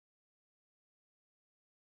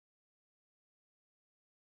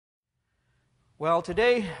Well,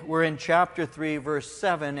 today we're in chapter 3, verse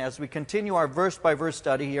 7, as we continue our verse-by-verse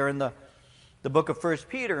study here in the book of 1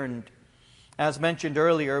 Peter. And as mentioned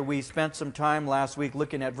earlier, we spent some time last week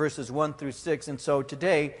looking at verses 1 through 6, and so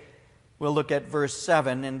today we'll look at verse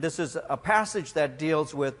 7. And this is a passage that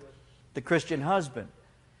deals with the Christian husband.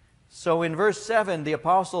 So in verse 7, the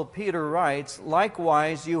Apostle Peter writes,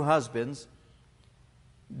 "Likewise, you husbands,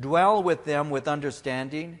 dwell with them with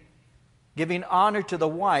understanding, giving honor to the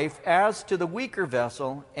wife as to the weaker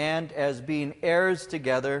vessel, and as being heirs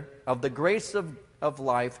together of the grace of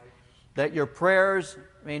life, that your prayers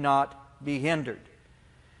may not be hindered."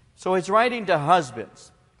 So he's writing to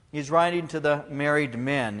husbands. He's writing to the married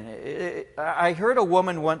men. I heard a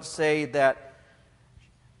woman once say that,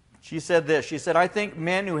 she said this, she said, "I think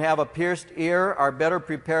men who have a pierced ear are better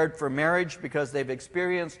prepared for marriage because they've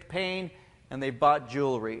experienced pain and they've bought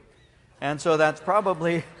jewelry." And so that's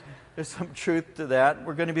probably... there's some truth to that.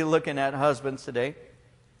 We're going to be looking at husbands today.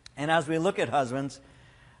 And as we look at husbands,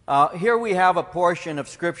 here we have a portion of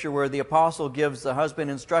Scripture where the apostle gives the husband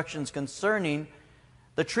instructions concerning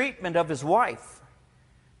the treatment of his wife.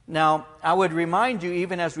 Now, I would remind you,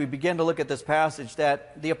 even as we begin to look at this passage,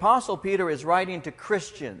 that the apostle Peter is writing to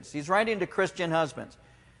Christians. He's writing to Christian husbands,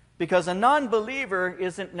 because a non-believer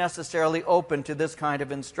isn't necessarily open to this kind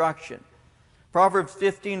of instruction. Proverbs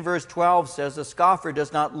 15 verse 12 says, "A scoffer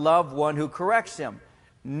does not love one who corrects him,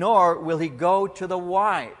 nor will he go to the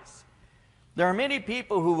wise." There are many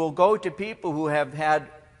people who will go to people who have had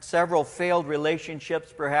several failed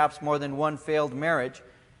relationships, perhaps more than one failed marriage,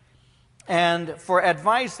 and for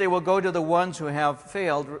advice they will go to the ones who have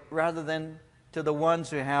failed rather than to the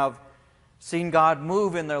ones who have seen God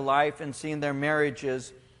move in their life and seen their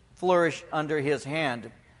marriages flourish under His hand.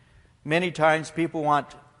 Many times people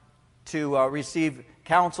want to receive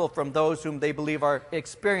counsel from those whom they believe are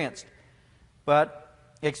experienced. But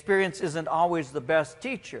experience isn't always the best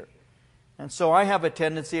teacher. And so I have a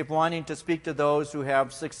tendency of wanting to speak to those who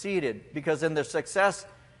have succeeded, because in their success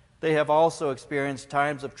they have also experienced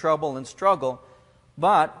times of trouble and struggle,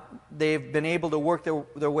 but they've been able to work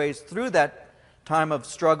their ways through that time of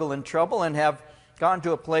struggle and trouble and have gotten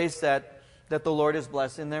to a place that the Lord is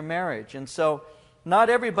blessing their marriage. And so not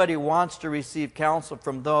everybody wants to receive counsel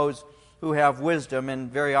from those who have wisdom,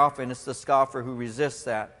 and very often it's the scoffer who resists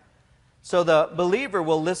that. So the believer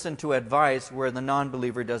will listen to advice where the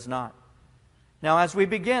non-believer does not. Now, as we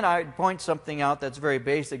begin, I'd point something out that's very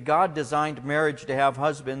basic. God designed marriage to have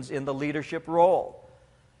husbands in the leadership role.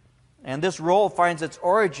 And this role finds its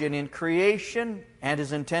origin in creation and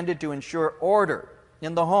is intended to ensure order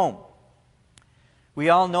in the home. We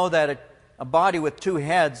all know that a body with two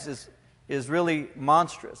heads is really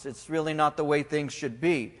monstrous. It's really not the way things should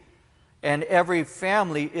be. And every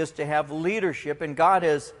family is to have leadership, and God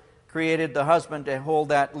has created the husband to hold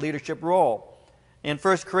that leadership role. In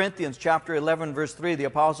 1 Corinthians chapter 11, verse 3, the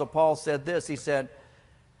Apostle Paul said this. He said,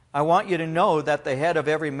 "I want you to know that the head of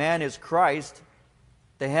every man is Christ,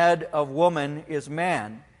 the head of woman is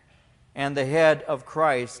man, and the head of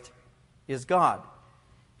Christ is God."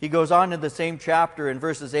 He goes on in the same chapter in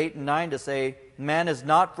verses 8 and 9 to say, "Man is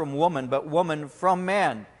not from woman, but woman from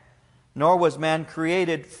man. Nor was man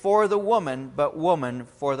created for the woman, but woman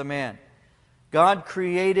for the man." God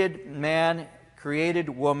created man, created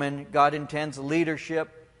woman. God intends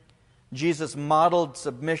leadership. Jesus modeled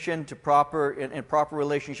submission to proper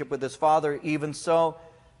relationship with His Father. Even so,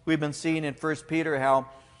 we've been seeing in 1 Peter how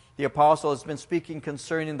the apostle has been speaking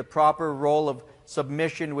concerning the proper role of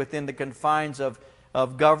submission within the confines of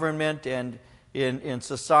government and in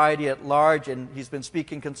society at large. And he's been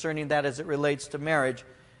speaking concerning that as it relates to marriage.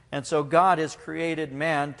 And so God has created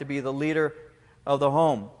man to be the leader of the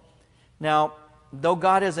home. Now, though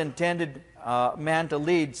God has intended man to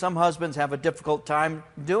lead, some husbands have a difficult time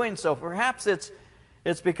doing so. Perhaps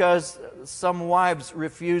it's because some wives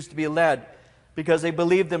refuse to be led because they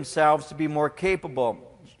believe themselves to be more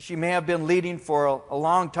capable. She may have been leading for a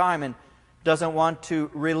long time and doesn't want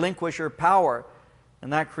to relinquish her power.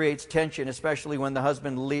 And that creates tension, especially when the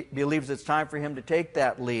husband believes it's time for him to take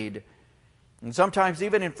that lead. And sometimes,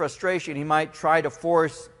 even in frustration, he might try to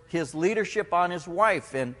force his leadership on his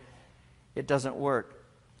wife, and it doesn't work.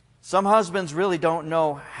 Some husbands really don't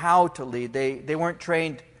know how to lead. They weren't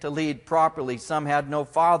trained to lead properly. Some had no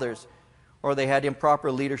fathers, or they had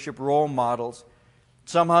improper leadership role models.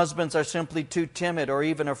 Some husbands are simply too timid or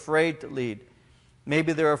even afraid to lead.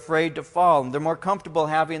 Maybe they're afraid to fall, and they're more comfortable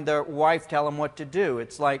having their wife tell them what to do.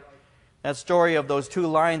 It's like that story of those two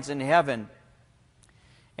lions in heaven.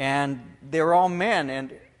 And they're all men,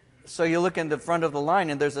 and so you look in the front of the line,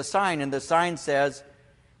 and there's a sign, and the sign says,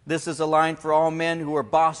 "This is a line for all men who are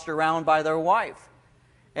bossed around by their wife."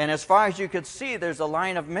 And as far as you could see, there's a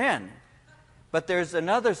line of men. But there's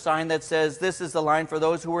another sign that says, this is the line for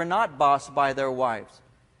those who are not bossed by their wives.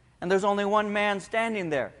 And there's only one man standing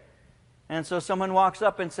there. And so someone walks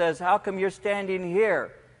up and says, how come you're standing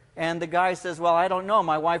here? And the guy says, well, I don't know.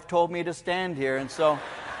 My wife told me to stand here, and so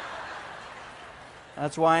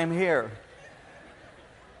that's why I'm here.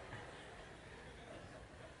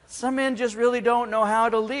 Some men just really don't know how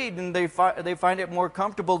to lead, and they find it more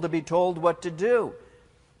comfortable to be told what to do.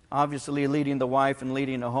 Obviously, leading the wife and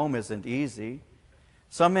leading a home isn't easy.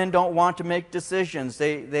 Some men don't want to make decisions.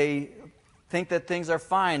 They think that things are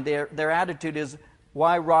fine. Their attitude is,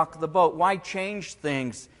 why rock the boat? Why change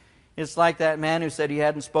things? It's like that man who said he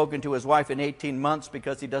hadn't spoken to his wife in 18 months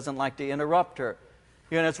because he doesn't like to interrupt her.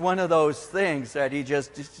 You know, it's one of those things that he's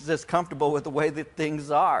just comfortable with the way that things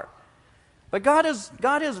are. But God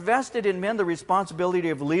has vested in men the responsibility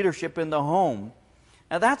of leadership in the home.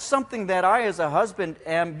 Now that's something that I as a husband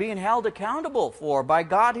am being held accountable for by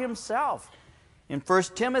God Himself. In 1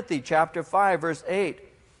 Timothy chapter 5, verse 8,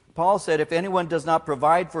 Paul said, if anyone does not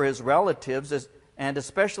provide for his relatives, and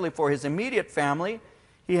especially for his immediate family,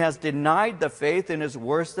 he has denied the faith and is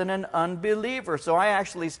worse than an unbeliever. So I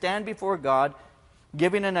actually stand before God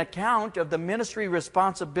giving an account of the ministry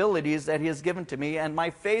responsibilities that He has given to me and my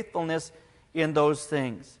faithfulness in those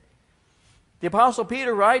things. The Apostle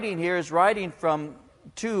Peter writing here is writing from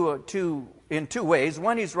in two ways.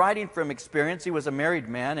 One, he's writing from experience. He was a married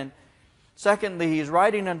man. And secondly, he's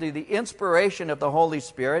writing under the inspiration of the Holy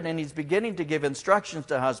Spirit, and he's beginning to give instructions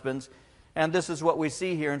to husbands. And this is what we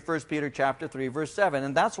see here in 1 Peter chapter 3, verse 7.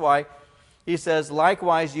 And that's why he says,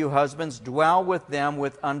 likewise, you husbands, dwell with them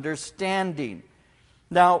with understanding.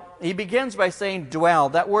 Now, he begins by saying dwell.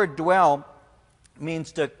 That word dwell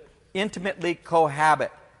means to intimately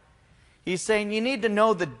cohabit. He's saying you need to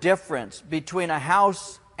know the difference between a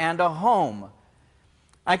house and a home.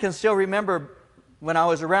 I can still remember when I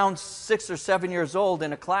was around 6 or 7 years old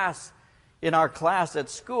in our class at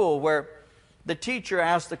school, where the teacher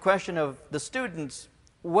asked the question of the students,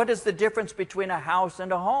 what is the difference between a house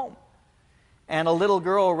and a home? And a little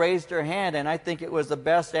girl raised her hand, and I think it was the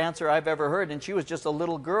best answer I've ever heard, and she was just a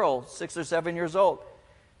little girl, 6 or 7 years old.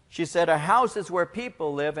 She said, a house is where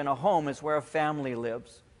people live, and a home is where a family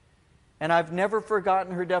lives. And I've never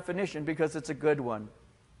forgotten her definition because it's a good one.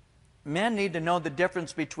 Men need to know the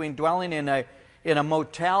difference between dwelling in a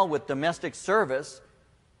motel with domestic service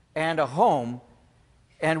and a home.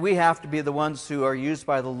 And we have to be the ones who are used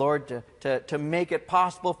by the Lord to make it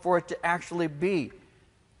possible for it to actually be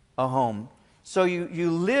a home. So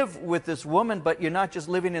you live with this woman, but you're not just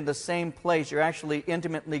living in the same place. You're actually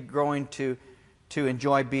intimately growing to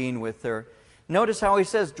enjoy being with her. Notice how he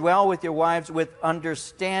says, dwell with your wives with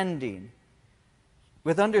understanding.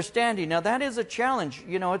 With understanding. Now that is a challenge.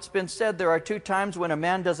 You know, it's been said there are 2 times when a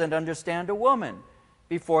man doesn't understand a woman.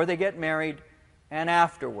 Before they get married and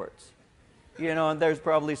afterwards. You know, and there's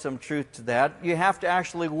probably some truth to that. You have to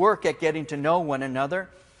actually work at getting to know one another.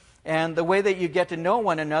 And the way that you get to know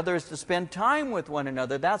one another is to spend time with one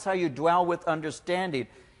another. That's how you dwell with understanding.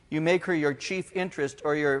 You make her your chief interest,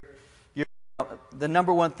 or the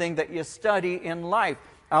number one thing that you study in life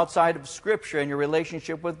outside of Scripture and your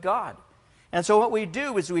relationship with God. And so what we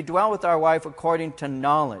do is we dwell with our wife according to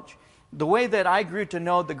knowledge. The way that I grew to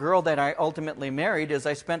know the girl that I ultimately married is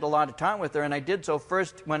I spent a lot of time with her, and I did so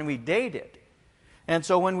first when we dated. And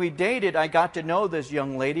so when we dated, I got to know this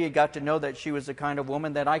young lady. I got to know that she was the kind of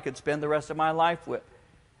woman that I could spend the rest of my life with.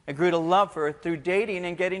 I grew to love her through dating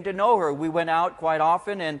and getting to know her. We went out quite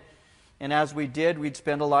often, and as we did, we'd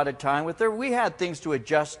spend a lot of time with her. We had things to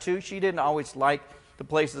adjust to. She didn't always like the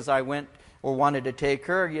places I went or wanted to take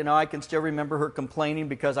her. You know, I can still remember her complaining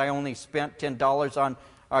because I only spent $10 on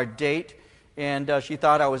our date, and she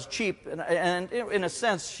thought I was cheap. And in a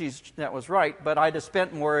sense, that was right, but I'd have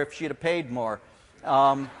spent more if she'd have paid more.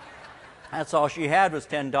 That's all she had was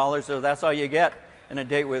 $10, so that's all you get in a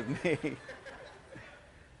date with me.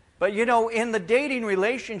 But you know, in the dating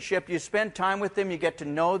relationship, you spend time with them, you get to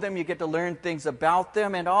know them, you get to learn things about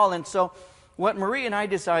them and all. And so what Marie and I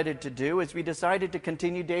decided to do is we decided to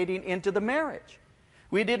continue dating into the marriage.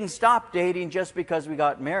 We didn't stop dating just because we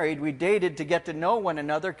got married. We dated to get to know one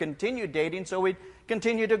another, continue dating, so we'd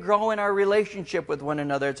continue to grow in our relationship with one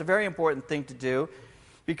another. It's a very important thing to do,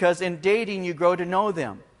 because in dating, you grow to know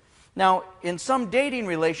them. Now, in some dating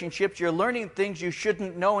relationships, you're learning things you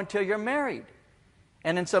shouldn't know until you're married.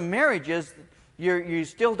 And in some marriages, you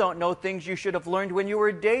still don't know things you should have learned when you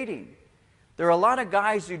were dating. There are a lot of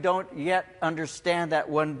guys who don't yet understand that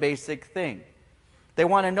one basic thing. They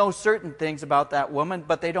want to know certain things about that woman,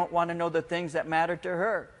 but they don't want to know the things that matter to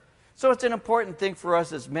her. So it's an important thing for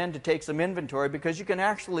us as men to take some inventory, because you can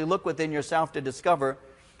actually look within yourself to discover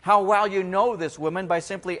how well you know this woman by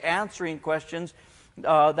simply answering questions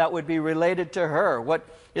that would be related to her. What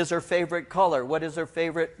is her favorite color? What is her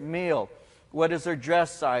favorite meal? What is her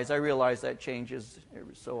dress size? I realize that changes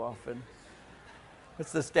every so often.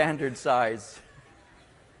 What's the standard size?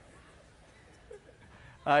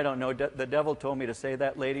 I don't know. The devil told me to say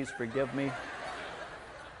that, ladies. Forgive me.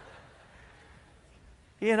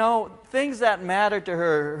 You know, things that matter to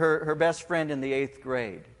her best friend in the 8th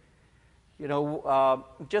grade. You know,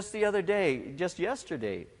 just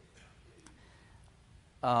yesterday,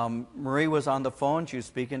 Marie was on the phone. She was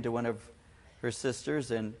speaking to one of her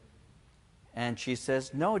sisters, and she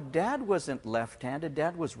says, "No, Dad wasn't left-handed.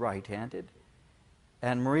 Dad was right-handed."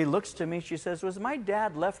 And Marie looks to me. She says, "Was my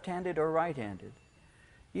dad left-handed or right-handed?"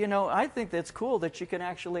 You know, I think that's cool that she can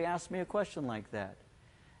actually ask me a question like that.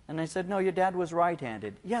 And I said, "No, your dad was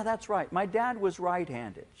right-handed." "Yeah, that's right. My dad was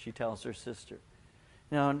right-handed," she tells her sister.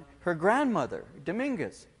 You know, her grandmother,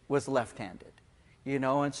 Dominguez, was left-handed. You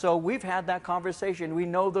know, and so we've had that conversation. We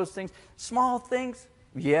know those things. Small things,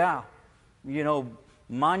 yeah. You know,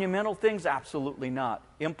 monumental things, absolutely not.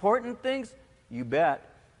 Important things, you bet.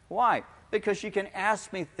 Why? Because she can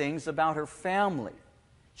ask me things about her family.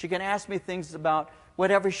 She can ask me things about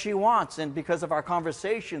whatever she wants. And because of our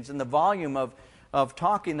conversations and the volume of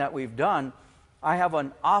talking that we've done, I have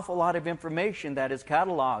an awful lot of information that is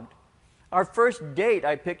cataloged. Our first date,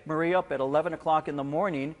 I picked Marie up at 11 o'clock in the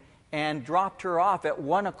morning and dropped her off at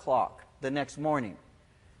 1 o'clock the next morning.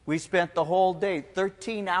 We spent the whole day,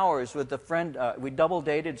 13 hours with a friend. We double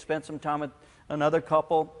dated, spent some time with another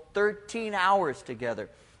couple, 13 hours together.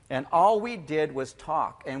 And all we did was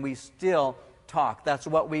talk, and we still talk. That's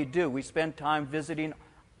what we do. We spend time visiting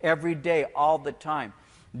every day, all the time.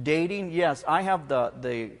 Dating, yes, I have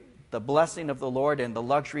the blessing of the Lord and the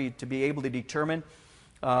luxury to be able to determine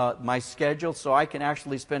my schedule, so I can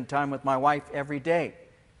actually spend time with my wife every day.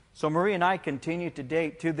 So Marie and I continue to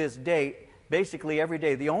date to this day, basically every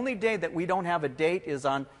day. The only day that we don't have a date is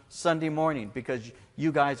on Sunday morning, because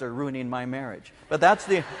you guys are ruining my marriage. But that's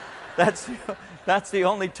the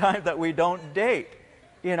only time that we don't date.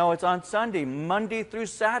 You know, it's on Sunday. Monday through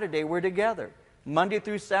Saturday we're together. Monday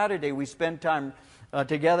through Saturday we spend time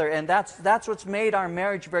together, and that's what's made our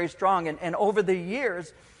marriage very strong. And over the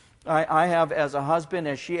years, I have, as a husband,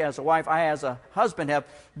 as she as a wife, I as a husband have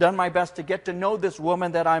done my best to get to know this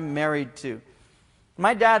woman that I'm married to.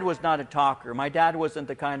 My dad was not a talker. My dad wasn't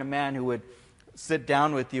the kind of man who would sit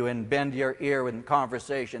down with you and bend your ear in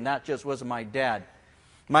conversation. That just wasn't my dad.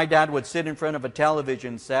 My dad would sit in front of a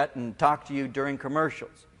television set and talk to you during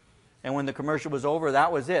commercials. And when the commercial was over,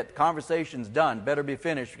 that was it. Conversation's done. Better be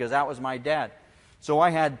finished, because that was my dad. So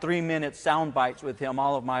I had 3-minute sound bites with him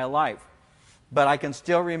all of my life. But I can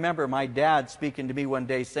still remember my dad speaking to me one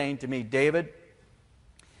day, saying to me, "David,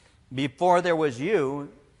 before there was you,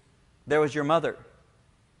 there was your mother.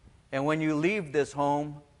 And when you leave this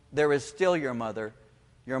home, there is still your mother.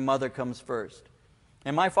 Your mother comes first."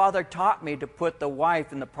 And my father taught me to put the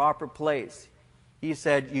wife in the proper place. He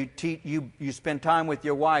said, you spend time with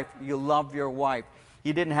your wife, you love your wife.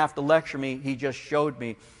 He didn't have to lecture me, he just showed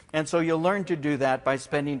me. And so you learn to do that by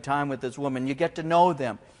spending time with this woman. You get to know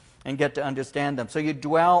them and get to understand them. So you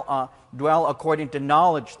dwell according to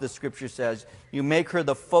knowledge, the Scripture says. You make her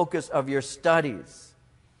the focus of your studies.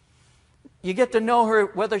 You get to know her,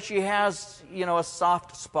 whether she has, a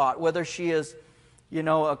soft spot, whether she is,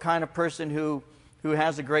 a kind of person who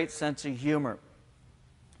has a great sense of humor.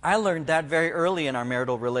 I learned that very early in our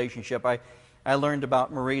marital relationship. I learned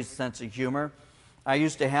about Marie's sense of humor. I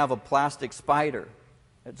used to have a plastic spider.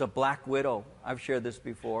 It's a black widow. I've shared this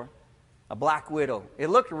before. A black widow.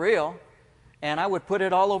 It looked real, and I would put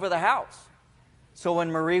it all over the house. So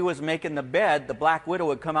when Marie was making the bed, the black widow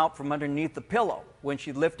would come out from underneath the pillow when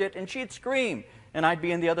she'd lift it, and she'd scream. And I'd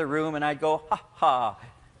be in the other room, and I'd go, "Ha, ha."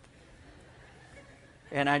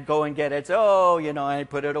 And I'd go and get it. And I'd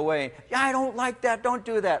put it away. "Yeah, I don't like that. Don't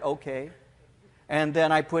do that." "Okay." And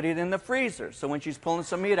then I put it in the freezer. So when she's pulling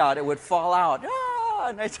some meat out, it would fall out. "Ah!"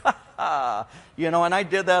 And I'd, "Ha, ha." And I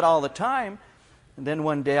did that all the time. And then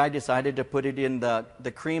one day I decided to put it in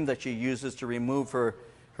the cream that she uses to remove her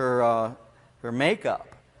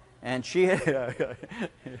makeup. And she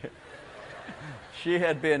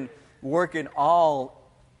had been working all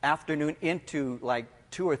afternoon into like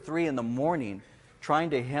 2 or 3 in the morning trying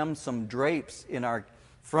to hem some drapes in our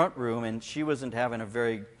front room, and she wasn't having a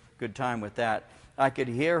very good time with that. I could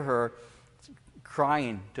hear her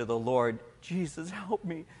crying to the Lord, "Jesus, help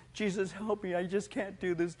me. Jesus, help me. I just can't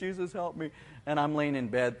do this. Jesus, help me." And I'm laying in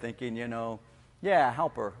bed thinking, Yeah,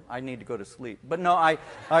 help her. I need to go to sleep. But no, I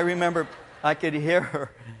remember I could hear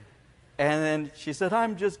her. And then she said,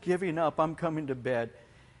 I'm just giving up. I'm coming to bed.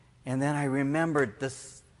 And then I remembered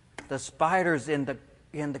the spiders in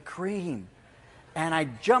the cream. And I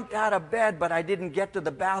jumped out of bed, but I didn't get to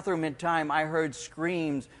the bathroom in time. I heard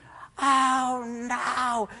screams. Oh,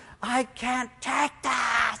 no, I can't take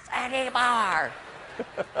this anymore.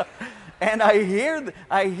 And I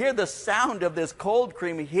hear the sound of this cold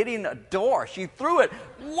cream hitting a door. She threw it.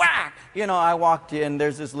 Whack! I walked in.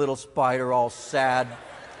 There's this little spider all sad.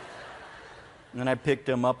 And I picked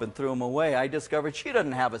him up and threw him away. I discovered she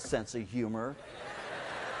doesn't have a sense of humor.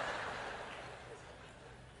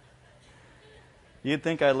 You'd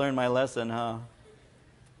think I learned my lesson, huh?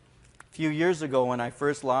 A few years ago when I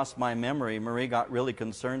first lost my memory, Marie got really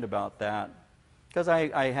concerned about that. Because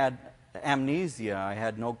I had amnesia. I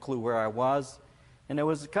had no clue where I was. And it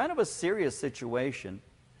was kind of a serious situation.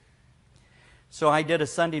 So I did a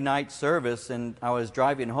Sunday night service, and I was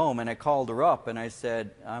driving home, and I called her up, and I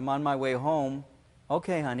said, I'm on my way home.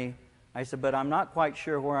 Okay, honey. I said, but I'm not quite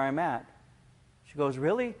sure where I'm at. She goes,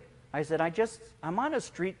 really? I said, I'm on a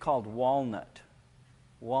street called Walnut.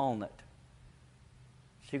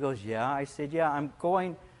 She goes, yeah. I said, yeah, I'm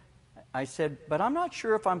going. I said, but I'm not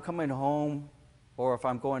sure if I'm coming home or if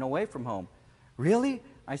I'm going away from home. Really?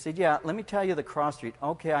 I said, yeah, let me tell you the cross street.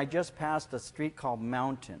 Okay, I just passed a street called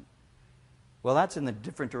Mountain. Well, that's in a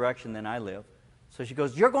different direction than I live. So she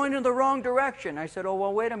goes, you're going in the wrong direction. I said, oh,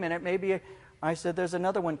 well, wait a minute. Maybe, I said, there's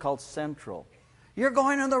another one called Central. You're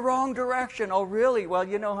going in the wrong direction. Oh, really? Well,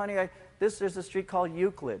 honey, there's a street called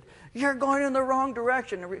Euclid. You're going in the wrong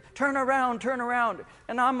direction. Turn around.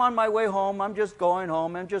 And I'm on my way home. I'm just going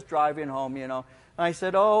home. I'm just driving home, I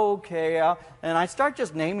said, oh, okay. And I start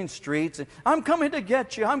just naming streets. And, I'm coming to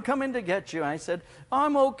get you. And I said,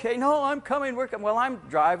 I'm okay. No, I'm coming. Well, I'm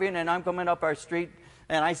driving, and I'm coming up our street,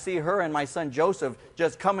 and I see her and my son Joseph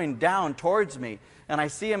just coming down towards me. And I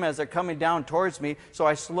see them as they're coming down towards me, so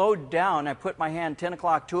I slowed down. I put my hand 10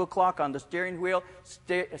 o'clock, 2 o'clock on the steering wheel,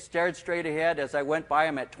 stared straight ahead as I went by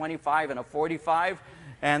them at 25 and a 45.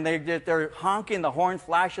 And they're honking the horn,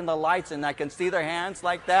 flashing the lights, and I can see their hands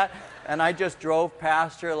like that. And I just drove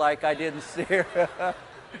past her like I didn't see her.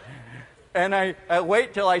 And I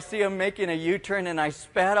wait till I see them making a U-turn, and I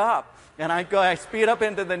sped up. And I speed up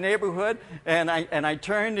into the neighborhood, and I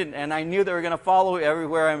turned, and I knew they were going to follow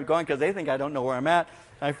everywhere I'm going because they think I don't know where I'm at.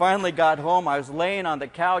 I finally got home. I was laying on the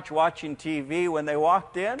couch watching TV when they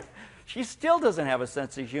walked in. She still doesn't have a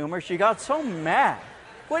sense of humor. She got so mad.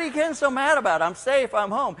 What are you getting so mad about? I'm safe. I'm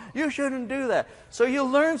home. You shouldn't do that. So you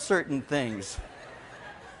learn certain things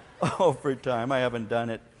over time. I haven't done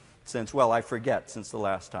it since, well, I forget since the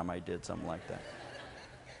last time I did something like that.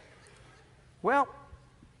 Well,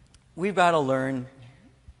 we've got to learn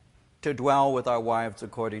to dwell with our wives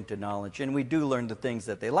according to knowledge. And we do learn the things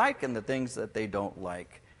that they like and the things that they don't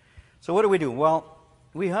like. So what do? Well,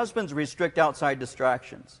 we husbands restrict outside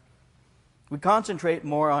distractions. We concentrate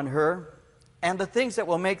more on her and the things that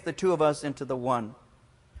will make the two of us into the one.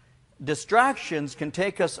 Distractions can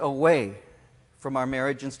take us away from our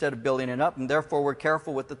marriage instead of building it up, and therefore we're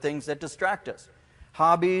careful with the things that distract us.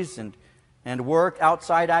 Hobbies and work,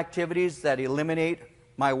 outside activities that eliminate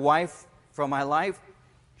my wife from my life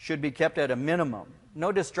should be kept at a minimum.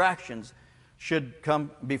 No distractions should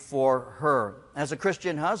come before her. As a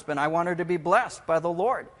Christian husband, I want her to be blessed by the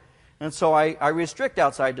Lord. And so I restrict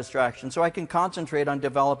outside distractions so I can concentrate on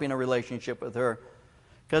developing a relationship with her.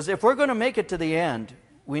 Because if we're going to make it to the end,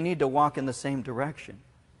 we need to walk in the same direction.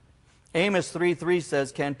 Amos 3:3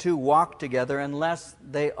 says, can two walk together unless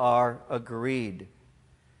they are agreed?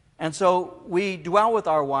 And so we dwell with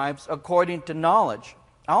our wives according to knowledge.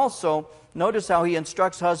 Also, notice how he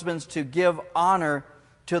instructs husbands to give honor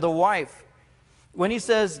to the wife. When he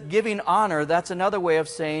says giving honor, that's another way of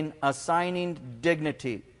saying assigning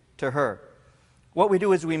dignity to her. What we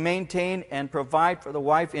do is we maintain and provide for the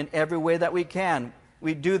wife in every way that we can.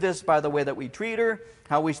 We do this by the way that we treat her,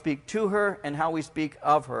 how we speak to her, and how we speak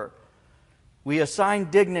of her. We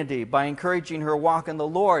assign dignity by encouraging her walk in the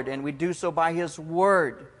Lord, and we do so by His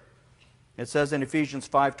Word. It says in Ephesians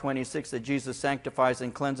 5:26 that Jesus sanctifies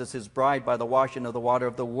and cleanses His bride by the washing of the water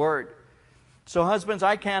of the Word. So husbands,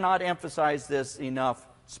 I cannot emphasize this enough.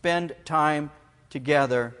 Spend time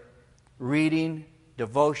together reading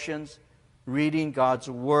devotions, reading God's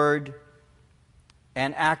Word,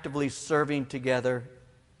 and actively serving together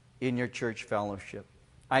in your church fellowship.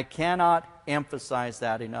 I cannot emphasize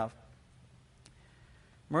that enough.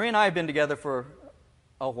 Marie and I have been together for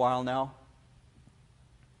a while now.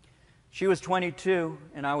 She was 22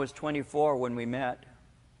 and I was 24 when we met.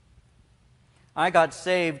 I got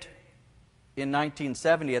saved in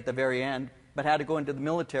 1970 at the very end, but had to go into the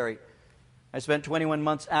military. I spent 21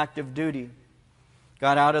 months active duty.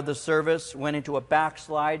 Got out of the service, went into a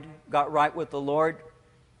backslide, got right with the Lord.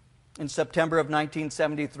 In September of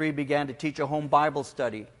 1973, began to teach a home Bible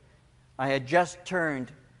study. I had just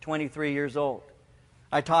turned 23 years old.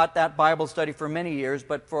 I taught that Bible study for many years,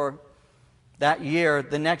 but for that year,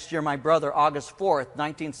 the next year, my brother, August 4th,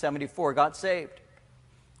 1974, got saved.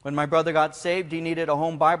 When my brother got saved, he needed a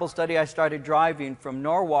home Bible study. I started driving from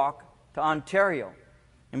Norwalk to Ontario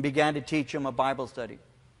and began to teach him a Bible study.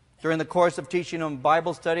 During the course of teaching him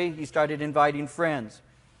Bible study, he started inviting friends.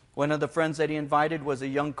 One of the friends that he invited was a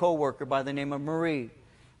young co-worker by the name of Marie.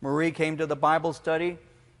 Marie came to the Bible study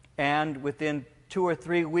and within 2 or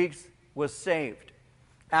 3 weeks was saved.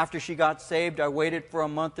 After she got saved, I waited for a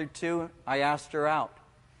month or two. I asked her out.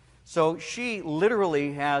 So she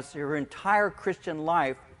literally has her entire Christian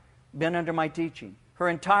life been under my teaching. Her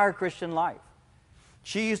entire Christian life.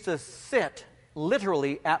 She used to sit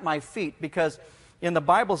literally at my feet because in the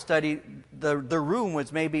Bible study, the room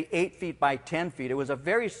was maybe 8 feet by 10 feet. It was a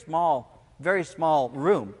very small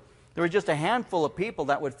room. There were just a handful of people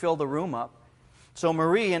that would fill the room up. So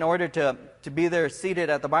Marie, in order to be there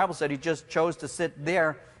seated at the Bible study, just chose to sit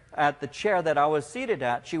there at the chair that I was seated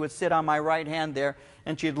at. She would sit on my right hand there,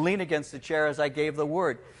 and she'd lean against the chair as I gave the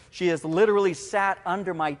word. She has literally sat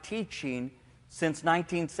under my teaching since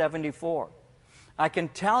 1974. I can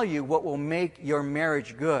tell you what will make your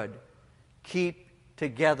marriage good. Keep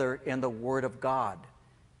together in the Word of God.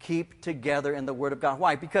 Keep together in the Word of God.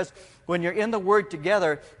 Why? Because when you're in the Word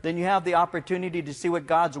together, then you have the opportunity to see what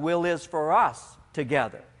God's will is for us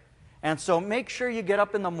together. And so make sure you get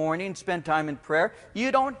up in the morning, spend time in prayer.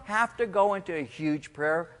 You don't have to go into a huge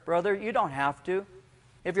prayer, brother. You don't have to.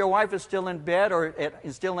 If your wife is still in bed or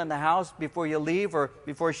is still in the house before you leave or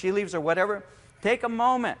before she leaves or whatever, take a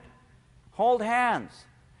moment. Hold hands.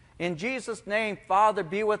 In Jesus' name, Father,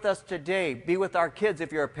 be with us today. Be with our kids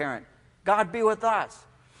if you're a parent. God, be with us.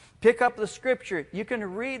 Pick up the Scripture. You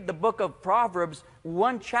can read the book of Proverbs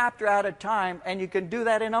one chapter at a time, and you can do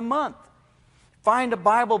that in a month. Find a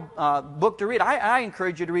Bible book to read. I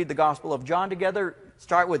encourage you to read the Gospel of John together.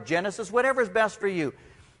 Start with Genesis, whatever is best for you.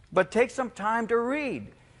 But take some time to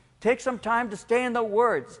read. Take some time to stay in the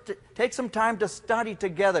Word. Take some time to study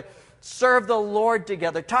together. Serve the Lord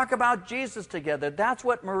together. Talk about Jesus together. That's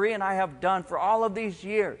what Marie and I have done for all of these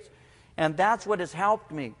years. And that's what has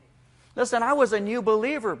helped me. Listen, I was a new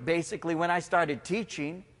believer, basically, when I started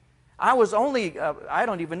teaching. I was only, I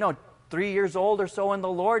don't even know, 3 years old or so in the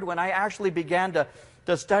Lord when I actually began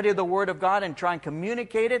to study the Word of God and try and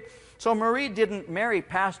communicate it. So Marie didn't marry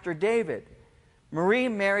Pastor David. Marie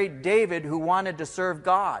married David, who wanted to serve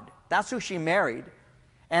God. That's who she married.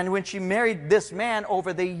 And when she married this man,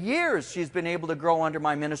 over the years, she's been able to grow under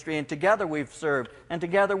my ministry, and together we've served, and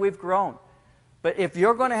together we've grown. But if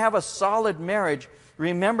you're going to have a solid marriage,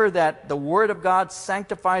 remember that the Word of God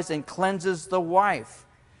sanctifies and cleanses the wife.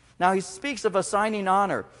 Now, he speaks of assigning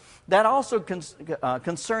honor. That also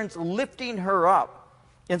concerns lifting her up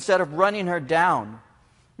instead of running her down.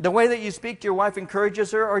 The way that you speak to your wife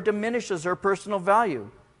encourages her or diminishes her personal value.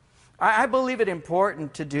 I believe it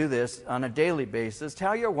important to do this on a daily basis.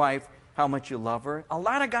 Tell your wife how much you love her. A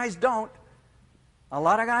lot of guys don't. A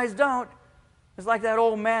lot of guys don't. It's like that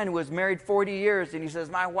old man who was married 40 years and he says,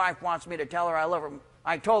 my wife wants me to tell her I love her.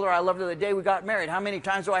 I told her I loved her the day we got married. How many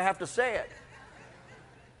times do I have to say it?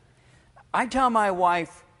 I tell my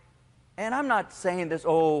wife, and I'm not saying this,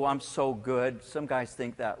 oh, I'm so good. Some guys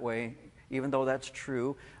think that way, even though that's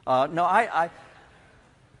true. No, I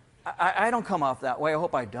don't come off that way. I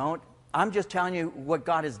hope I don't. I'm just telling you what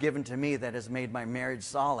God has given to me that has made my marriage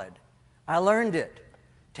solid. I learned it.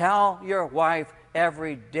 Tell your wife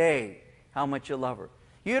every day how much you love her.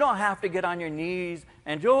 You don't have to get on your knees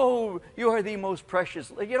and, oh, you are the most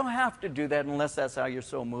precious. You don't have to do that unless that's how you're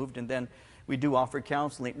so moved, and then we do offer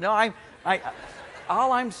counseling. No,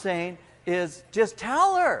 all I'm saying is just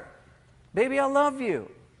tell her, baby, I love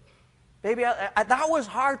you. Baby, that was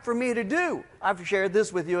hard for me to do. I've shared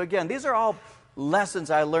this with you again. These are all lessons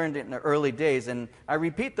I learned in the early days, and I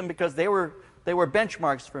repeat them because they were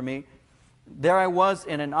benchmarks for me. There I was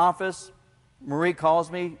in an office. Marie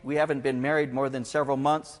calls me. We haven't been married more than several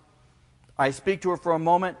months. I speak to her for a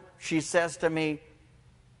moment. She says to me,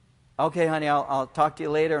 okay, honey, I'll talk to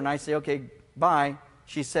you later. And I say, okay, bye.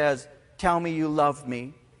 She says, tell me you love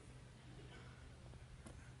me.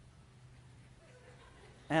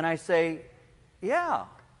 And I say, yeah.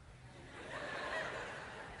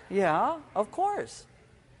 Yeah, of course.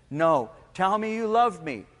 No, tell me you love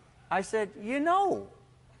me. I said, you know.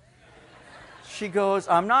 She goes,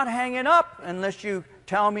 I'm not hanging up unless you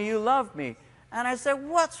tell me you love me. And I said,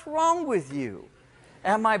 what's wrong with you?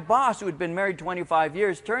 And my boss, who had been married 25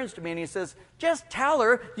 years, turns to me and he says, just tell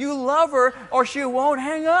her you love her or she won't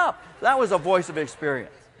hang up. That was a voice of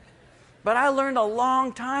experience. But I learned a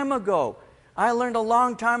long time ago.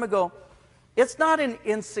 It's not an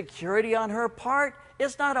insecurity on her part.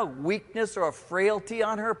 It's not a weakness or a frailty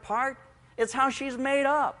on her part. It's how she's made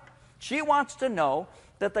up. She wants to know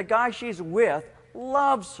that the guy she's with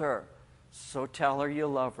loves her. So tell her you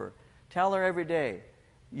love her. Tell her every day.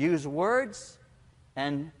 Use words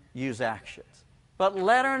and use actions. But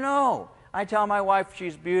let her know. I tell my wife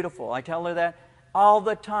she's beautiful. I tell her that all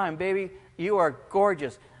the time. Baby, you are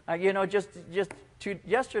gorgeous.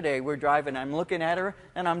 Yesterday we're driving. I'm looking at her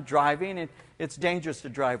and I'm driving. And it's dangerous to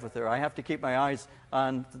drive with her. I have to keep my eyes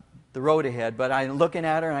on the road ahead. But I'm looking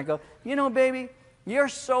at her and I go, baby, you're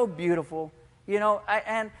so beautiful.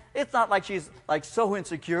 And it's not like she's like so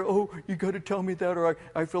insecure. Oh, you got to tell me that, or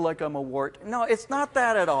I feel like I'm a wart. No, it's not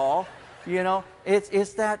that at all.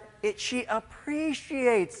 It's that she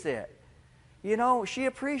appreciates it. She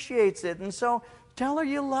appreciates it, and so tell her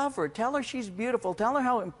you love her. Tell her she's beautiful. Tell her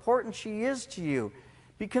how important she is to you.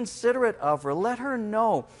 Be considerate of her. Let her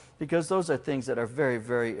know, because those are things that are very,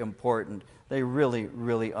 very important. They really,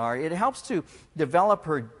 really are. It helps to develop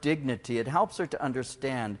her dignity. It helps her to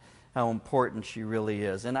understand how important she really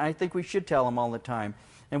is. And I think we should tell them all the time.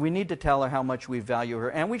 And we need to tell her how much we value her.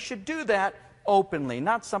 And we should do that openly,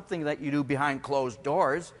 not something that you do behind closed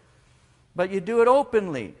doors, but you do it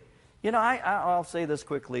openly. I'll say this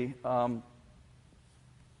quickly.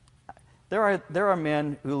 There are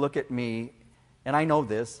men who look at me, and I know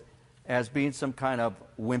this, as being some kind of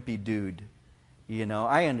wimpy dude.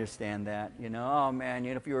 I understand that. Oh man,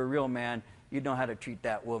 if you were a real man, you'd know how to treat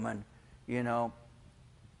that woman.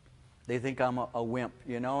 They think I'm a wimp,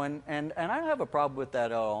 and I don't have a problem with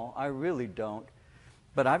that at all. I really don't.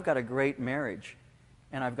 But I've got a great marriage,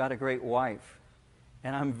 and I've got a great wife,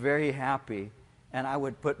 and I'm very happy, and I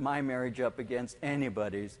would put my marriage up against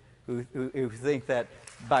anybody's who think that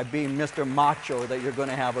by being Mr. Macho that you're going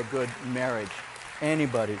to have a good marriage.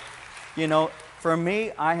 Anybody. For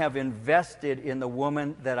me, I have invested in the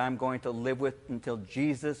woman that I'm going to live with until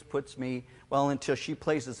until she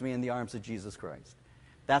places me in the arms of Jesus Christ.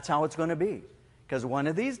 That's how it's going to be. Because one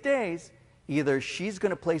of these days, either she's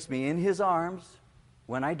going to place me in his arms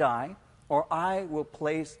when I die, or I will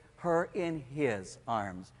place her in his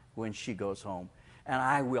arms when she goes home. And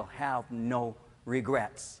I will have no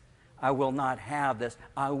regrets. I will not have this,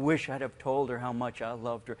 I wish I'd have told her how much I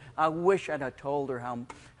loved her. I wish I'd have told her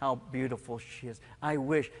how beautiful she is. I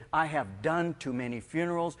wish. I have done too many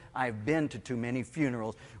funerals. I've been to too many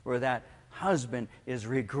funerals where that husband is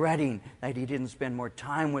regretting that he didn't spend more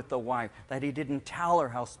time with the wife, that he didn't tell her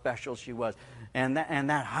how special she was. And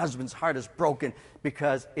that husband's heart is broken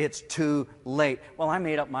because it's too late. Well, I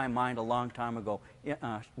made up my mind a long time ago.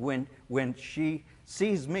 When she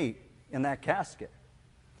sees me in that casket,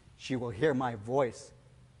 she will hear my voice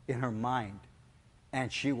in her mind,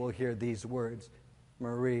 and she will hear these words,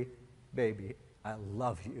 Marie, baby, I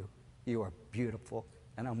love you. You are beautiful,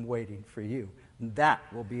 and I'm waiting for you. That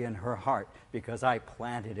will be in her heart because I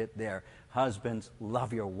planted it there. Husbands,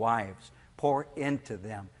 love your wives. Pour into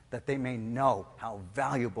them that they may know how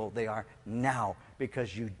valuable they are now,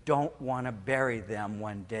 because you don't want to bury them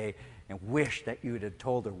one day and wish that you'd have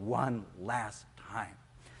told her one last time.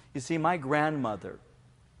 You see, my grandmother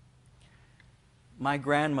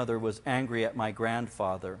was angry at my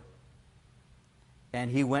grandfather,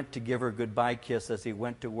 and he went to give her a goodbye kiss as he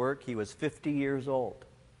went to work. He was 50 years old.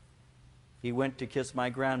 He went to kiss my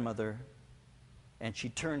grandmother, and she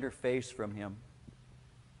turned her face from him.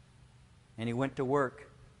 And he went to work.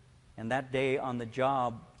 And that day on the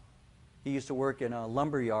job, he used to work in a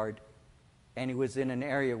lumber yard, and he was in an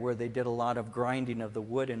area where they did a lot of grinding of the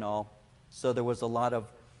wood and all. So there was a lot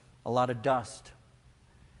of dust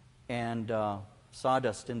and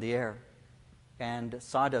sawdust in the air. And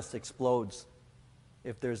sawdust explodes.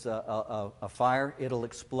 If there's a fire, it'll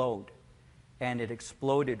explode. And it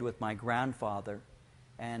exploded with my grandfather,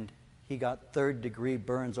 and he got third-degree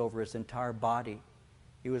burns over his entire body.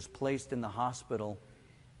 He was placed in the hospital,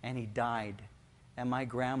 and he died. And my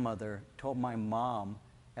grandmother told my mom,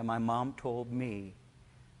 and my mom told me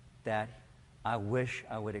that I wish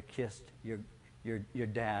I would have kissed your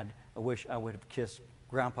dad. I wish I would have kissed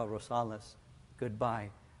Grandpa Rosales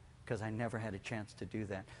goodbye, because I never had a chance to do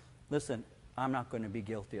that. Listen, I'm not going to be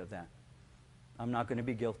guilty of that. I'm not going to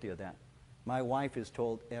be guilty of that. My wife is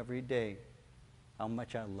told every day how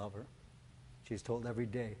much I love her. She's told every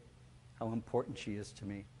day how important she is to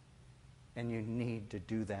me. And you need to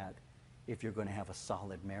do that if you're going to have a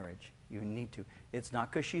solid marriage. You need to. It's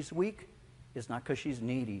not because she's weak. It's not because she's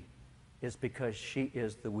needy. It's because she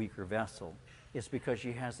is the weaker vessel. It's because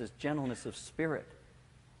she has this gentleness of spirit.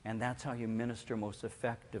 And that's how you minister most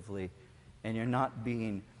effectively. And you're not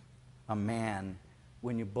being a man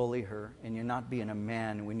when you bully her, and you're not being a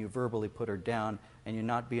man when you verbally put her down, and you're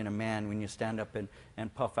not being a man when you stand up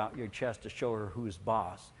and puff out your chest to show her who's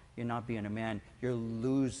boss. You're not being a man. You're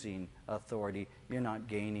losing authority. You're not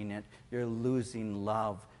gaining it. You're losing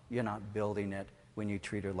love. You're not building it when you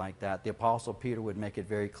treat her like that. The Apostle Peter would make it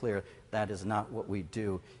very clear that is not what we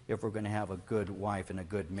do if we're going to have a good wife and a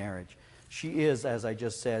good marriage. She is, as I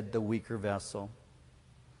just said, the weaker vessel.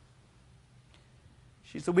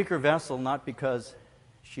 She's the weaker vessel not because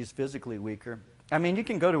she's physically weaker. I mean, you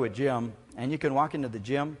can go to a gym, and you can walk into the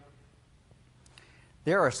gym.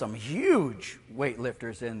 There are some huge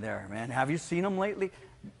weightlifters in there, man. Have you seen them lately?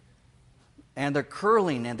 And they're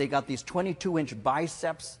curling, and they got these 22-inch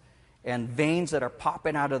biceps and veins that are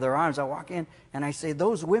popping out of their arms. I walk in, and I say,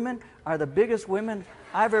 those women are the biggest women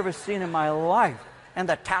I've ever seen in my life. And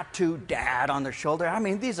the tattooed dad on their shoulder. I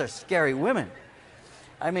mean, these are scary women.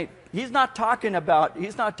 I mean, he's not talking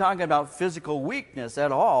about physical weakness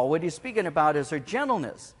at all. What he's speaking about is her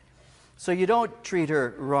gentleness. So you don't treat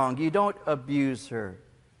her wrong. You don't abuse her.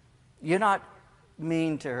 You're not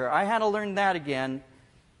mean to her. I had to learn that again.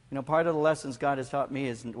 You know, part of the lessons God has taught me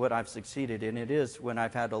isn't what I've succeeded in. It is when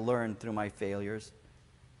I've had to learn through my failures.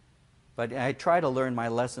 But I try to learn my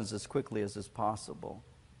lessons as quickly as is possible.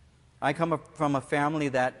 I come from a family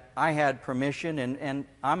that I had permission, and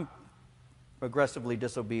I'm aggressively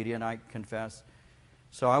disobedient, I confess.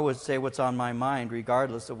 So I would say what's on my mind,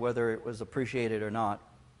 regardless of whether it was appreciated or not.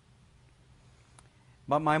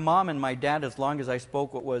 But my mom and my dad, as long as I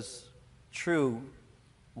spoke what was true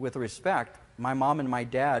with respect, my mom and my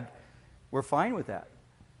dad were fine with that.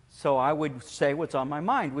 So I would say what's on my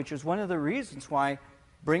mind, which is one of the reasons why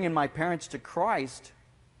bringing my parents to Christ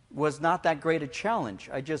was not that great a challenge.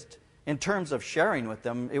 In terms of sharing with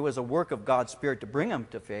them, it was a work of God's Spirit to bring them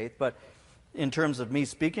to faith, but in terms of me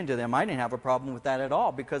speaking to them, I didn't have a problem with that at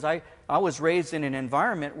all, because I was raised in an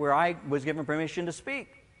environment where I was given permission to speak.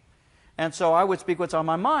 And so I would speak what's on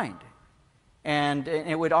my mind. And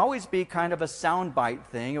it would always be kind of a soundbite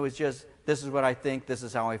thing. It was just, this is what I think, this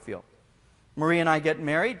is how I feel. Marie and I get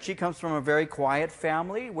married. She comes from a very quiet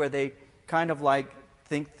family where they kind of like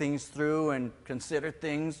think things through and consider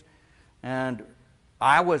things. And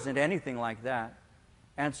I wasn't anything like that.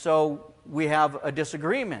 And so we have a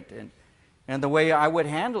disagreement. And the way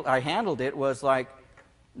I handled it was like,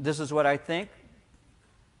 this is what I think.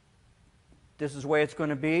 This is the way it's going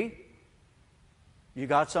to be. You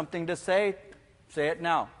got something to say? Say it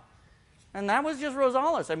now. And that was just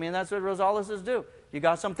Rosales. I mean, that's what Rosales do. You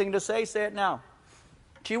got something to say? Say it now.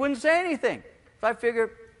 She wouldn't say anything. So I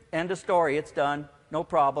figured, end of story. It's done. No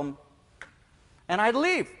problem. And I'd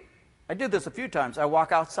leave. I did this a few times. I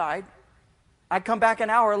walk outside. I'd come back an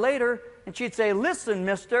hour later, and she'd say, listen,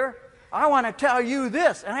 mister, I want to tell you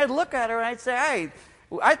this. And I'd look at her, and I'd say, hey,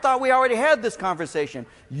 I thought we already had this conversation.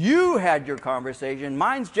 You had your conversation.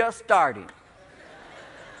 Mine's just starting.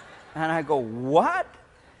 And I go, what?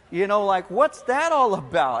 You know, like, what's that all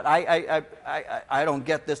about? I don't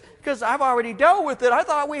get this. Because I've already dealt with it. I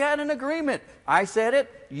thought we had an agreement. I said it.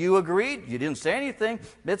 You agreed. You didn't say anything.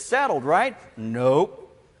 It's settled, right? Nope.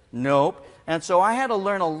 And so I had to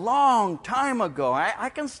learn a long time ago. I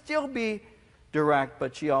can still be direct,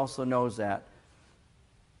 but she also knows that.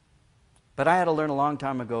 But I had to learn a long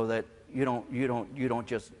time ago that you don't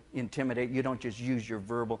just intimidate. You don't just use your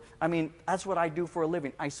verbal. I mean, that's what I do for a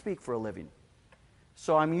living. I speak for a living.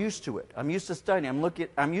 So I'm used to it. I'm used to studying.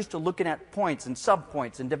 I'm used to looking at points and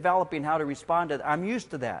subpoints and developing how to respond to that. I'm used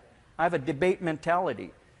to that. I have a debate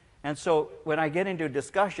mentality. And so when I get into a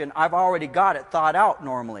discussion, I've already got it thought out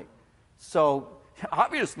normally. So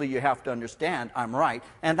obviously you have to understand I'm right.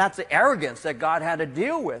 And that's the arrogance that God had to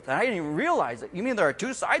deal with. And I didn't even realize it. You mean there are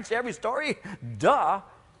two sides to every story? Duh.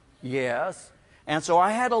 Yes. And so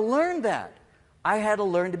I had to learn that. I had to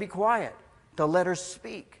learn to be quiet, to let her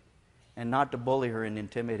speak, and not to bully her and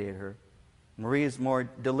intimidate her. Marie is more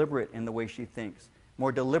deliberate in the way she thinks,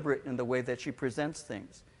 more deliberate in the way that she presents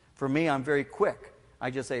things. For me, I'm very quick.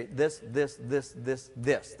 I just say this.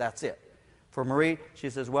 That's it. For Marie, she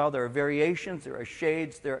says, well, there are variations, there are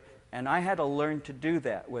shades, and I had to learn to do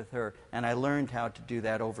that with her, and I learned how to do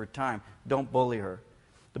that over time. Don't bully her.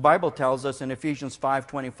 The Bible tells us in Ephesians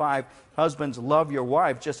 5:25, husbands, love your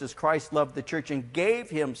wives just as Christ loved the church and gave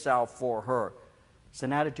himself for her. It's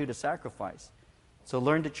an attitude of sacrifice. So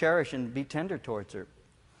learn to cherish and be tender towards her.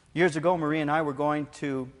 Years ago, Marie and I were going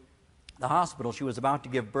to the hospital. She was about to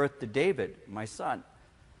give birth to David, my son.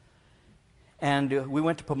 And we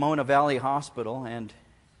went to Pomona Valley Hospital, and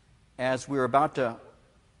as we were about to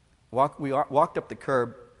walk, we walked up the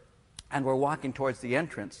curb, and we're walking towards the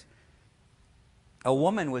entrance. A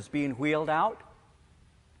woman was being wheeled out,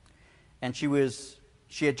 and she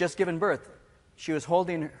had just given birth. She was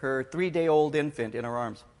holding her 3-day-old infant in her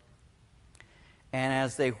arms. And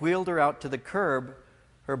as they wheeled her out to the curb,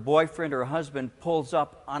 her boyfriend or husband pulls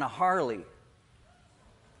up on a Harley.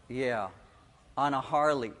 Yeah, on a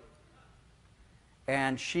Harley.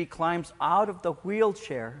 And she climbs out of the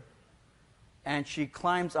wheelchair, and she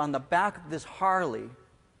climbs on the back of this Harley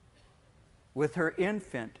with her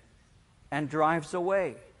infant and drives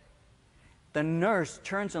away. The nurse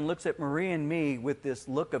turns and looks at Marie and me with this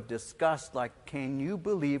look of disgust, like, can you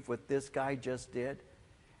believe what this guy just did?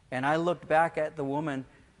 And I looked back at the woman,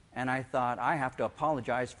 and I thought, I have to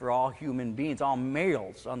apologize for all human beings, all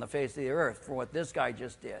males on the face of the earth, for what this guy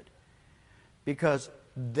just did. Because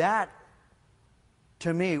that,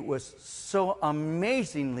 to me, was so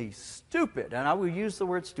amazingly stupid. And I will use the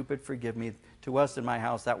word stupid, forgive me. To us in my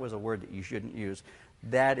house, that was a word that you shouldn't use.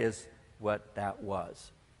 That is what that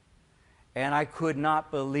was. And I could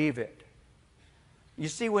not believe it. You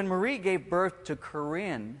see, when Marie gave birth to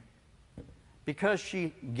Corinne, because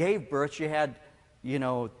she gave birth, she had,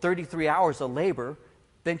 33 hours of labor.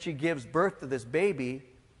 Then she gives birth to this baby.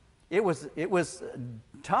 It was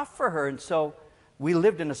tough for her. And so we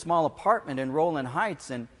lived in a small apartment in Roland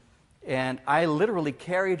Heights, and I literally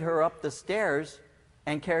carried her up the stairs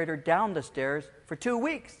and carried her down the stairs for 2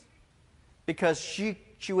 weeks because she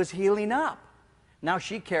was healing up. Now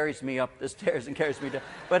she carries me up the stairs and carries me down.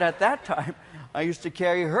 But at that time, I used to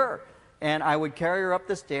carry her. And I would carry her up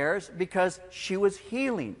the stairs because she was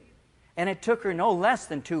healing. And it took her no less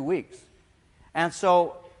than 2 weeks. And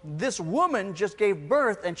so this woman just gave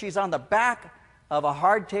birth, and she's on the back of a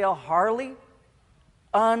hardtail Harley.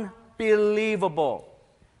 Unbelievable.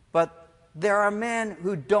 But there are men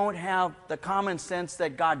who don't have the common sense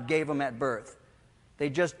that God gave them at birth.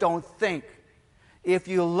 They just don't think. If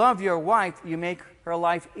you love your wife, you make her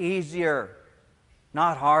life easier,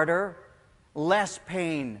 not harder, less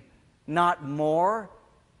pain, not more.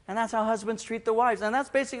 And that's how husbands treat the wives. And that's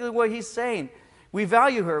basically what he's saying. We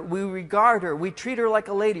value her. We regard her. We treat her like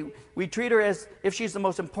a lady. We treat her as if she's the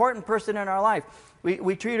most important person in our life.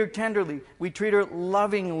 We treat her tenderly. We treat her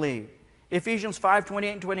lovingly. Ephesians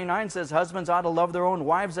 5:28 and 29 says, husbands ought to love their own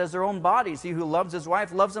wives as their own bodies. He who loves his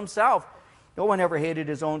wife loves himself. No one ever hated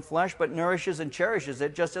his own flesh, but nourishes and cherishes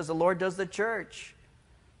it, just as the Lord does the church.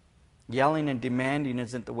 Yelling and demanding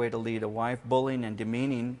isn't the way to lead a wife. Bullying and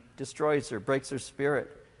demeaning destroys her, breaks her spirit.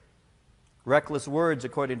 Reckless words,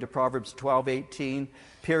 according to Proverbs 12:18,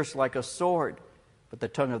 pierce like a sword, but the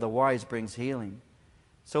tongue of the wise brings healing.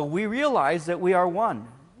 So we realize that we are one.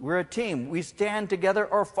 We're a team. We stand together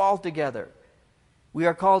or fall together. We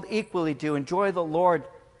are called equally to enjoy the Lord,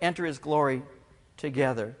 enter His glory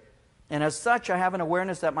together. And as such, I have an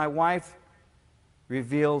awareness that my wife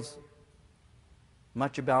reveals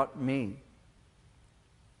much about me.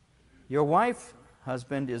 Your wife,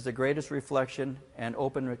 husband, is the greatest reflection and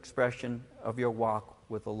open expression of your walk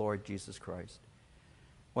with the Lord Jesus Christ.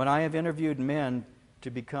 When I have interviewed men to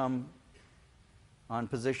become on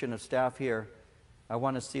position of staff here, I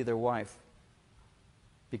want to see their wife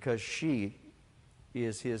because she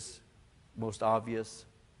is his most obvious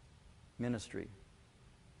ministry.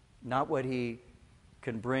 Not what he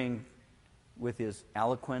can bring with his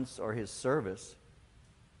eloquence or his service,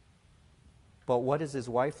 but what is his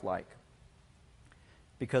wife like?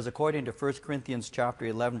 Because according to 1 Corinthians chapter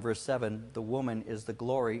 11, verse 7, the woman is the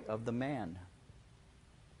glory of the man.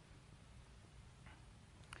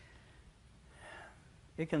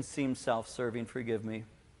 It can seem self-serving, forgive me.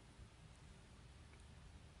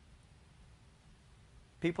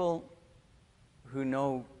 People who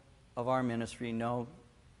know of our ministry know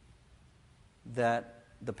that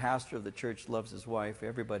the pastor of the church loves his wife.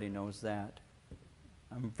 Everybody knows that.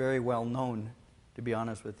 I'm very well known, to be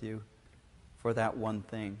honest with you, for that one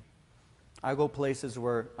thing. I go places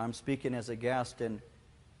where I'm speaking as a guest and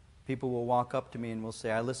people will walk up to me and will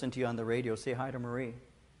say, I listened to you on the radio, say hi to Marie.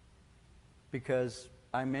 Because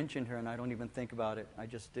I mentioned her and I don't even think about it. I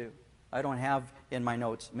just do. I don't have in my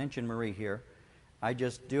notes, mention Marie here. I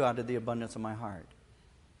just do out of the abundance of my heart.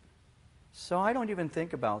 So I don't even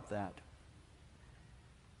think about that.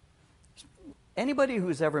 Anybody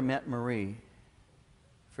who's ever met Marie,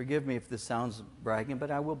 forgive me if this sounds bragging, but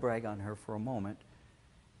I will brag on her for a moment.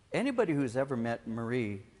 Anybody who's ever met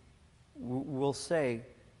Marie will say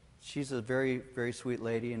she's a very, very sweet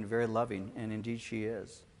lady and very loving, and indeed she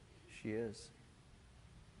is. She is.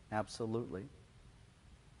 Absolutely.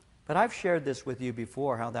 But I've shared this with you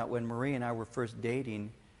before, how that when Marie and I were first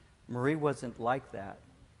dating, Marie wasn't like that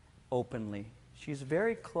openly. She's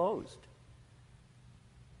very closed.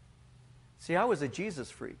 See, I was a Jesus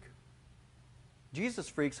freak. Jesus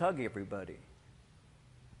freaks hug everybody.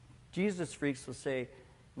 Jesus freaks will say,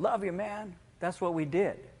 love you, man. That's what we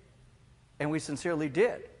did. And we sincerely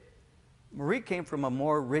did. Marie came from a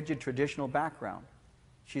more rigid, traditional background.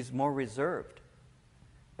 She's more reserved.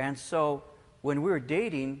 And so when we were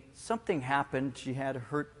dating, something happened.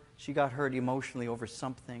 She got hurt emotionally over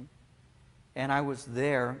something. And I was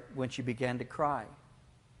there when she began to cry.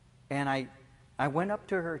 And I went up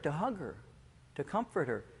to her to hug her, to comfort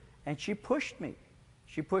her. And she pushed me.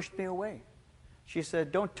 She pushed me away. She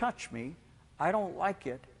said, don't touch me. I don't like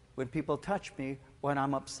it when people touch me when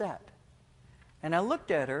I'm upset. And I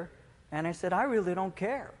looked at her and I said, I really don't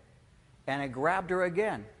care. And I grabbed her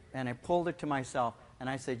again and I pulled her to myself and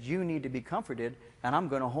I said, you need to be comforted and I'm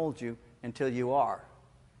going to hold you until you are.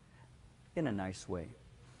 In a nice way.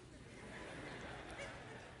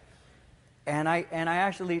 And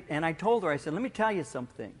I told her, I said, let me tell you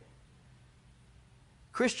something.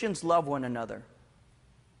 Christians love one another.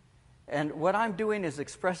 And what I'm doing is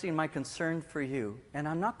expressing my concern for you. And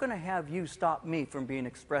I'm not going to have you stop me from being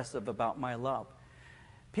expressive about my love.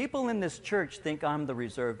 People in this church think I'm the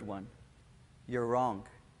reserved one. You're wrong.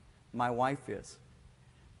 My wife is.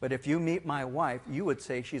 But if you meet my wife, you would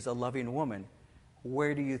say she's a loving woman.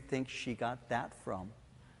 Where do you think she got that from?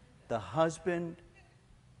 The husband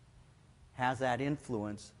has that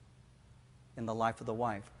influence in the life of the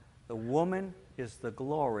wife. The woman is the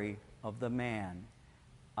glory of the man.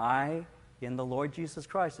 I, in the Lord Jesus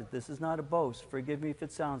Christ, if this is not a boast, forgive me if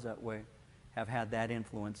it sounds that way, have had that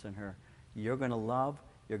influence in her. You're going to love,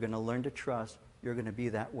 you're going to learn to trust, you're going to be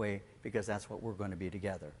that way because that's what we're going to be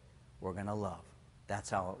together. We're going to love. That's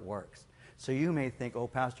how it works. So you may think, oh,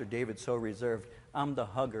 Pastor David's so reserved. I'm the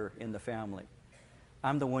hugger in the family.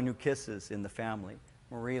 I'm the one who kisses in the family.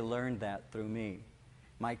 Marie learned that through me.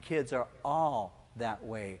 My kids are all that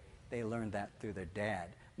way. They learned that through their dad.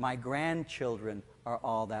 My grandchildren are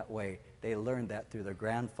all that way. They learned that through their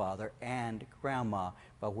grandfather and grandma.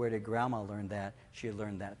 But where did grandma learn that? She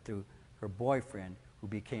learned that through her boyfriend, who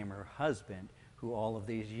became her husband, who all of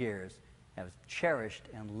these years has cherished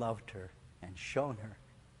and loved her and shown her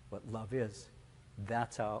what love is.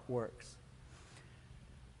 That's how it works.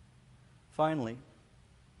 Finally,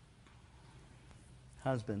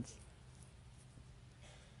 husbands.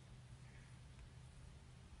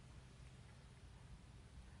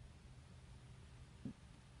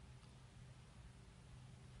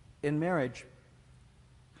 In marriage,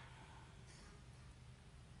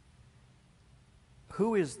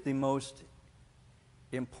 who is the most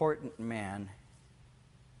important man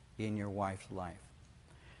in your wife's life?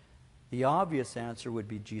 The obvious answer would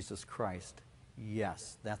be Jesus Christ.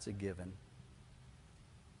 Yes, that's a given.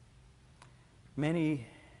 A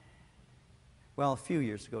few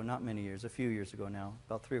years ago, not many years, a few years ago now,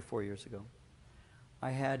 about 3 or 4 years ago,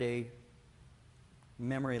 I had a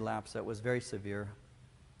memory lapse that was very severe.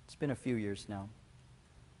 It's been a few years now.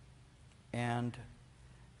 And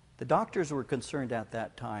the doctors were concerned at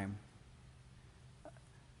that time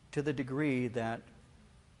to the degree that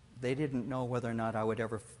they didn't know whether or not I would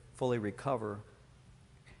ever fully recover,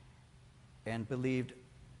 and believed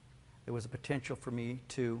there was a potential for me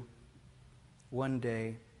to one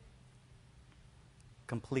day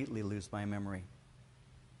completely lose my memory.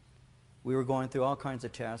 We were going through all kinds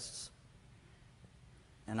of tests,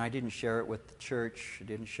 and I didn't share it with the church. I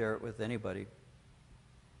didn't share it with anybody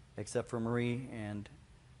except for Marie and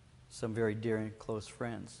some very dear and close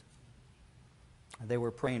friends. They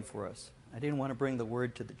were praying for us. I didn't want to bring the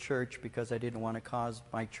word to the church because I didn't want to cause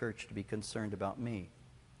my church to be concerned about me.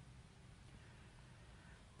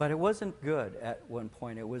 But it wasn't good at one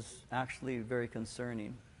point. It was actually very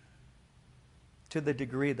concerning, to the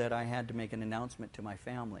degree that I had to make an announcement to my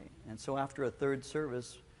family. And so after a third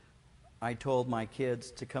service, I told my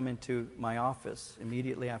kids to come into my office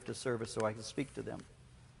immediately after service so I could speak to them.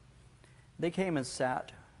 They came and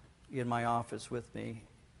sat in my office with me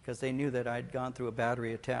because they knew that I'd gone through a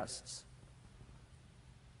battery of tests.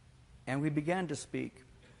 And we began to speak.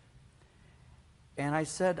 And I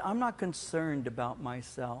said, I'm not concerned about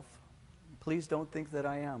myself. Please don't think that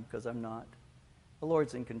I am, because I'm not. The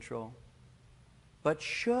Lord's in control. But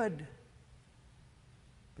should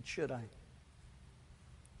I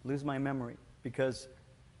lose my memory? Because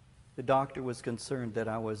the doctor was concerned that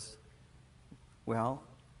I was,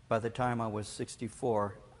 by the time I was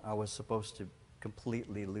 64, I was supposed to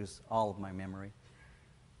completely lose all of my memory.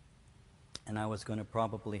 And I was going to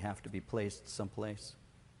probably have to be placed someplace.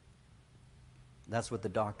 That's what the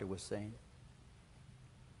doctor was saying.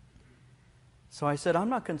 So I said, I'm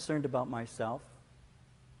not concerned about myself.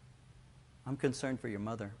 I'm concerned for your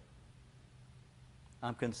mother.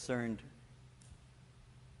 I'm concerned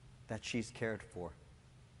that she's cared for.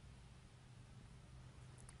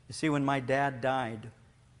 You see, when my dad died,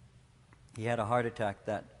 he had a heart attack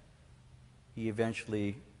that he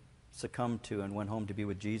eventually succumbed to and went home to be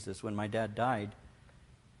with Jesus. When my dad died,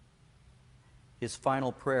 his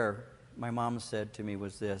final prayer, my mom said to me,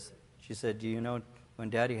 was this. She said, do you know when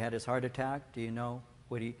Daddy had his heart attack, do you know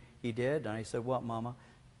what he did? And I said, what, Mama?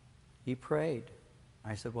 He prayed.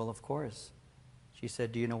 I said, well, of course. She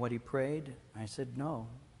said, do you know what he prayed? I said, no.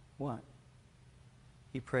 What?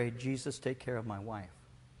 He prayed, Jesus, take care of my wife.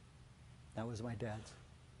 That was my dad's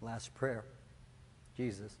last prayer.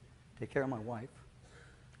 Jesus, take care of my wife.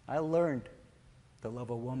 I learned to love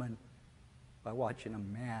a woman by watching a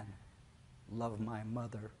man love my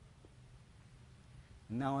mother.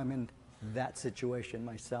 Now I'm in that situation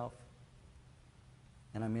myself.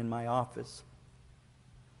 And I'm in my office.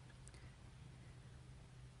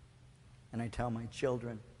 And I tell my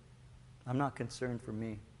children, I'm not concerned for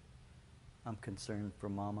me. I'm concerned for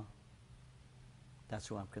Mama. That's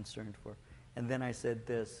who I'm concerned for. And then I said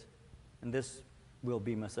this, and this will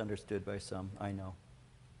be misunderstood by some, I know.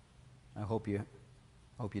 I hope you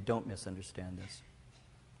don't misunderstand this.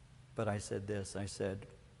 But I said this, I said,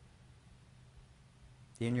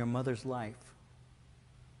 in your mother's life,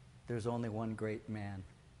 there's only one great man,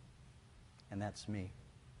 and that's me.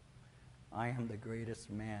 I am the greatest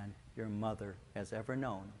man your mother has ever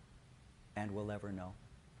known and will ever know.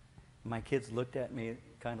 My kids looked at me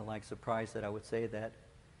kind of like surprised that I would say that.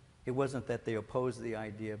 It wasn't that they opposed the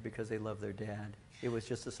idea because they love their dad. It was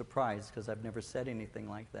just a surprise because I've never said anything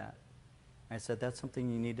like that. I said, that's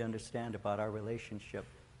something you need to understand about our relationship.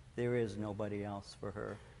 There is nobody else for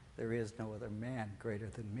her. There is no other man greater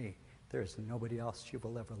than me. There is nobody else she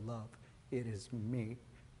will ever love. It is me,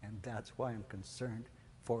 and that's why I'm concerned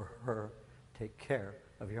for her. Take care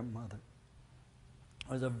of your mother.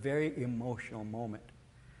 It was a very emotional moment.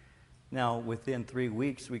 Now, within 3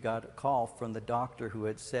 weeks, we got a call from the doctor who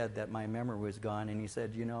had said that my memory was gone, and he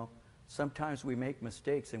said, you know, sometimes we make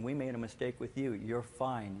mistakes, and we made a mistake with you. You're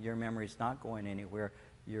fine. Your memory's not going anywhere.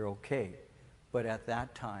 You're okay. But at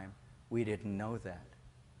that time, we didn't know that.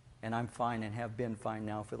 And I'm fine and have been fine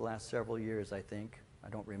now for the last several years, I think. I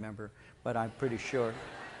don't remember, but I'm pretty sure.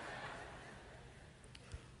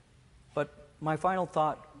 But my final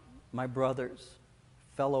thought, my brothers,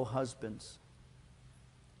 fellow husbands,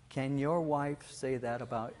 can your wife say that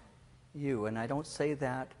about you? And I don't say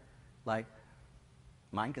that like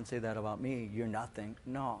mine can say that about me, you're nothing.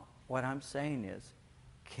 No, what I'm saying is,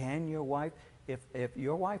 can your wife, if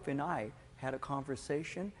your wife and I had a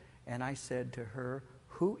conversation and I said to her,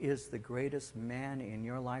 who is the greatest man in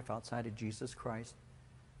your life outside of Jesus Christ?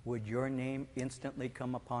 Would your name instantly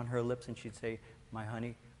come upon her lips and she'd say, my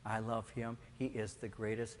honey, I love him. He is the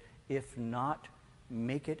greatest. If not,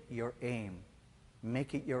 make it your aim.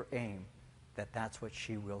 Make it your aim that that's what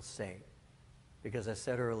she will say. Because I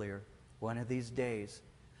said earlier, one of these days,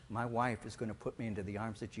 my wife is going to put me into the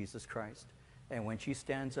arms of Jesus Christ. And when she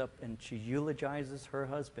stands up and she eulogizes her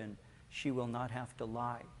husband, she will not have to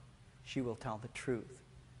lie. She will tell the truth.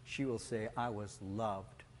 She will say, I was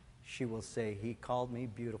loved. She will say, he called me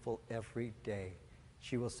beautiful every day.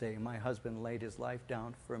 She will say, my husband laid his life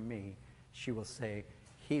down for me. She will say,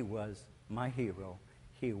 he was my hero.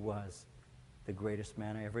 He was the greatest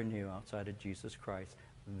man I ever knew outside of Jesus Christ.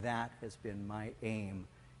 That has been my aim,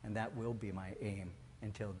 and that will be my aim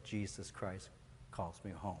until Jesus Christ calls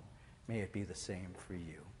me home. May it be the same for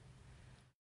you.